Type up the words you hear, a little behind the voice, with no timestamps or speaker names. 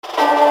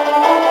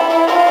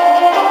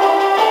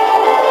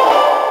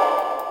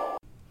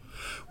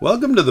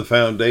Welcome to the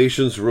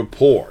Foundation's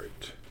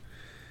Report.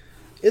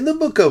 In the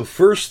book of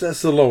 1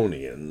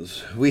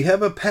 Thessalonians, we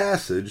have a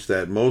passage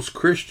that most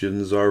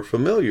Christians are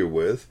familiar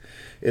with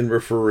in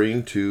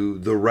referring to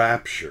the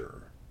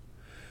rapture.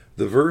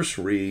 The verse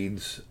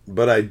reads,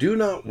 "But I do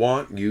not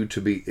want you to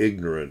be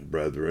ignorant,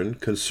 brethren,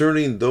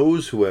 concerning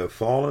those who have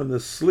fallen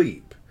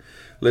asleep,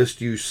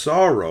 lest you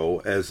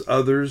sorrow as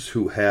others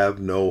who have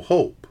no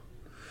hope.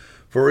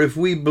 For if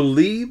we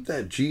believe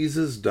that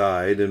Jesus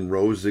died and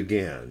rose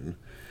again,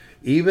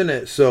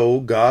 even so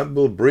God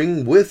will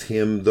bring with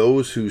him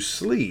those who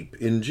sleep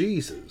in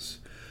Jesus.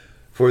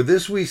 For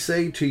this we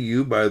say to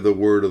you by the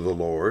word of the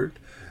Lord,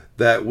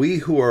 that we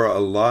who are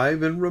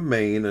alive and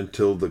remain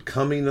until the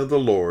coming of the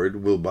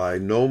Lord will by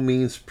no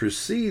means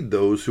precede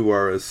those who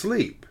are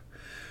asleep.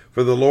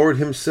 For the Lord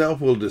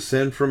himself will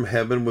descend from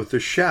heaven with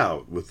a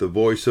shout, with the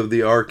voice of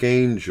the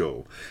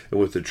archangel, and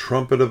with the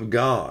trumpet of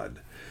God.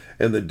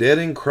 And the dead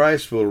in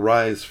Christ will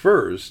rise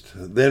first.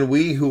 Then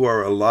we who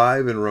are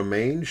alive and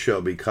remain shall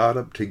be caught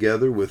up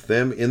together with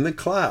them in the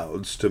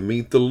clouds to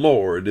meet the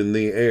Lord in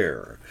the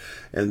air.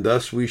 And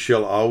thus we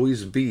shall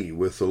always be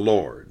with the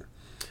Lord.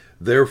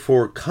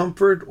 Therefore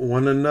comfort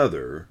one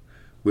another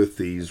with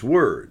these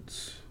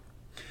words."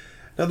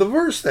 Now the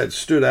verse that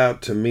stood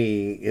out to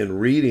me in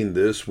reading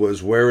this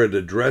was where it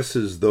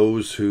addresses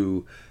those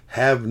who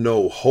have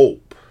no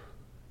hope.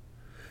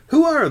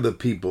 Who are the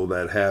people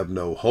that have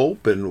no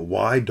hope, and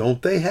why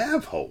don't they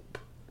have hope?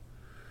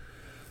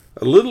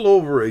 A little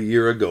over a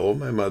year ago,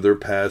 my mother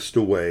passed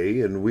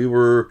away, and we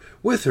were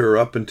with her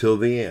up until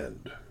the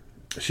end.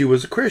 She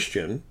was a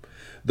Christian,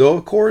 though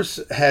of course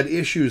had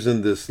issues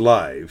in this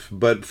life,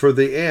 but for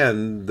the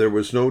end there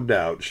was no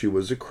doubt she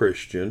was a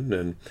Christian,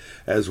 and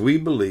as we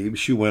believe,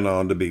 she went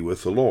on to be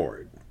with the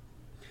Lord.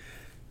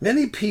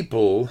 Many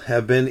people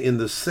have been in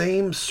the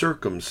same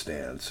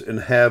circumstance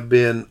and have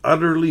been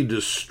utterly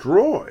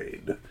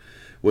destroyed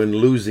when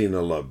losing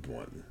a loved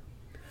one.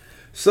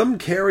 Some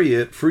carry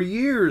it for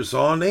years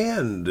on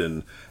end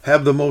and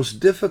have the most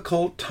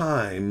difficult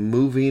time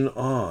moving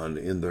on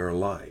in their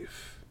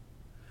life.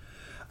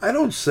 I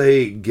don't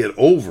say get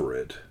over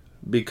it,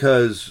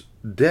 because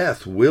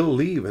death will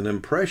leave an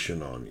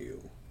impression on you.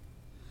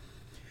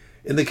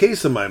 In the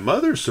case of my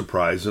mother,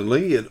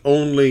 surprisingly, it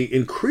only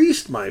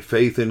increased my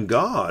faith in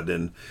God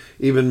and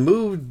even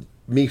moved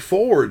me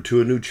forward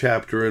to a new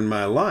chapter in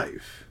my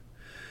life.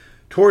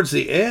 Towards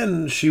the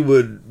end, she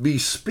would be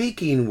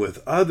speaking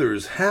with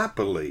others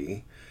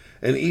happily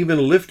and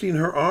even lifting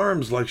her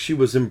arms like she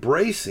was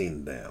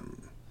embracing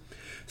them.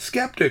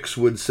 Skeptics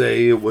would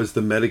say it was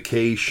the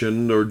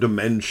medication or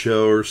dementia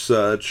or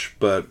such,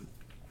 but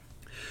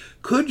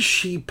could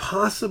she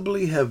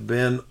possibly have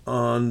been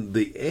on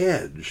the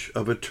edge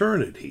of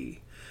eternity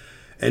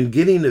and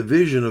getting a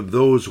vision of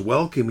those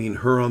welcoming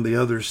her on the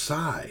other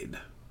side?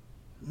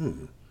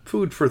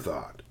 Food for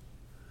thought.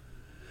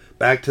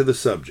 Back to the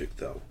subject,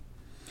 though.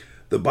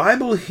 The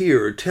Bible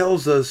here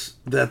tells us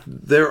that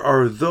there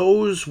are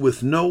those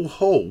with no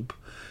hope,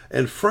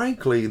 and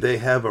frankly, they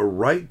have a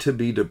right to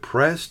be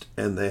depressed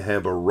and they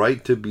have a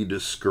right to be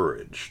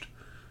discouraged.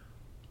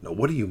 Now,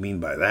 what do you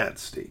mean by that,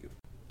 Steve?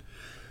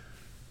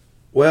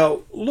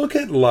 Well, look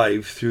at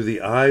life through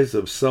the eyes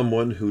of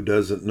someone who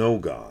doesn't know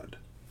God.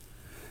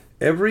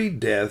 Every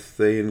death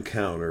they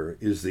encounter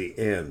is the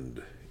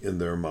end in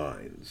their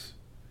minds.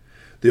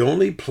 The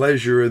only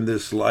pleasure in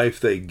this life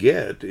they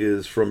get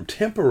is from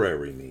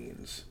temporary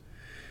means.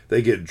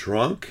 They get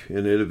drunk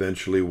and it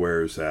eventually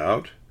wears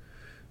out.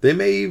 They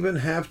may even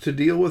have to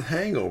deal with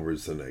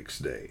hangovers the next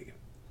day.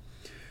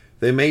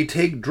 They may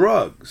take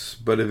drugs,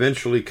 but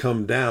eventually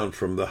come down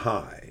from the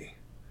high.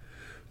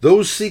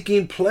 Those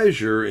seeking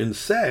pleasure in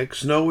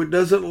sex know it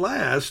doesn't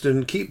last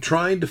and keep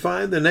trying to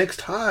find the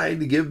next high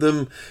to give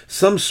them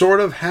some sort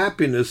of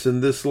happiness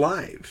in this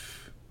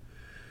life.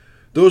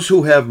 Those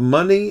who have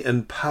money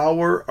and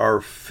power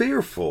are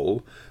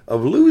fearful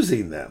of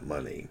losing that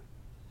money.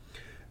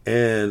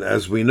 And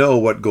as we know,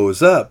 what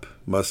goes up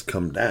must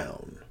come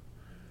down.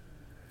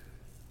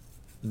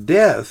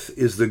 Death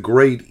is the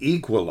great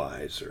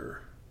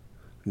equalizer.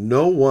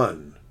 No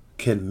one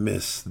can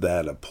miss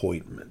that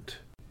appointment.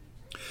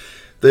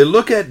 They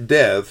look at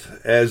death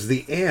as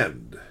the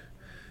end,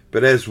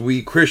 but as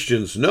we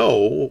Christians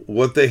know,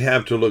 what they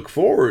have to look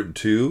forward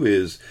to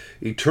is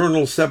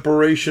eternal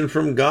separation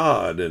from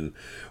God and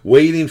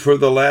waiting for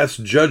the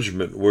last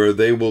judgment where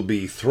they will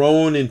be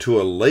thrown into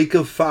a lake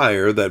of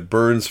fire that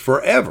burns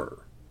forever.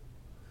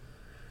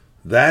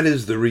 That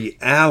is the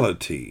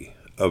reality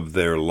of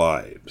their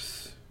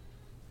lives.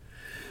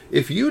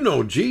 If you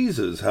know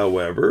Jesus,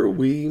 however,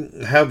 we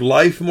have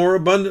life more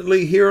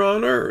abundantly here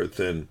on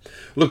earth and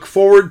look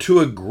forward to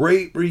a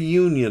great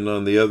reunion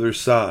on the other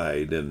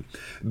side and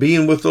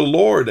being with the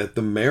Lord at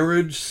the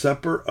marriage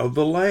supper of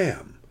the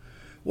Lamb.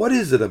 What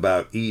is it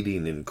about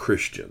eating in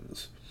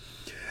Christians?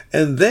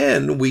 And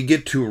then we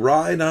get to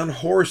ride on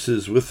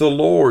horses with the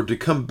Lord to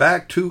come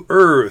back to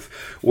earth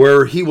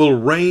where he will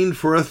reign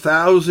for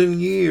 1,000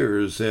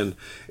 years. And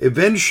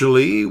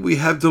eventually we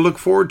have to look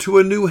forward to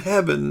a new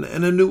heaven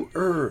and a new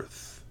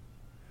earth.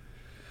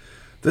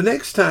 The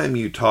next time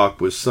you talk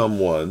with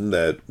someone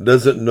that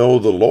doesn't know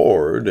the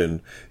Lord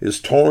and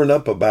is torn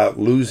up about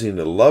losing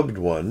a loved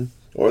one,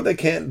 or they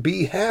can't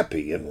be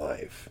happy in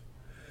life,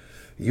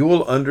 you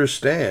will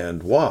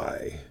understand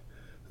why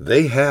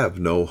they have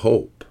no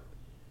hope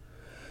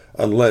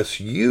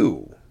unless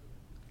you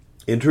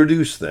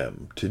introduce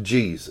them to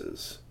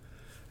Jesus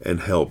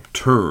and help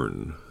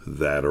turn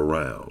that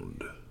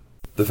around.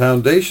 The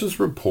Foundation's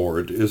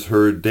report is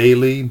heard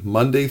daily,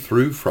 Monday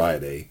through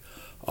Friday,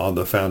 on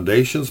the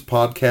Foundation's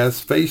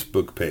podcast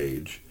Facebook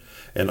page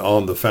and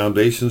on the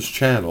Foundation's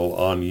channel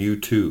on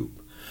YouTube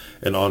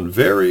and on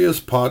various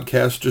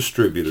podcast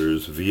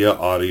distributors via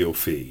audio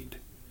feed.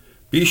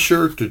 Be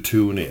sure to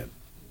tune in.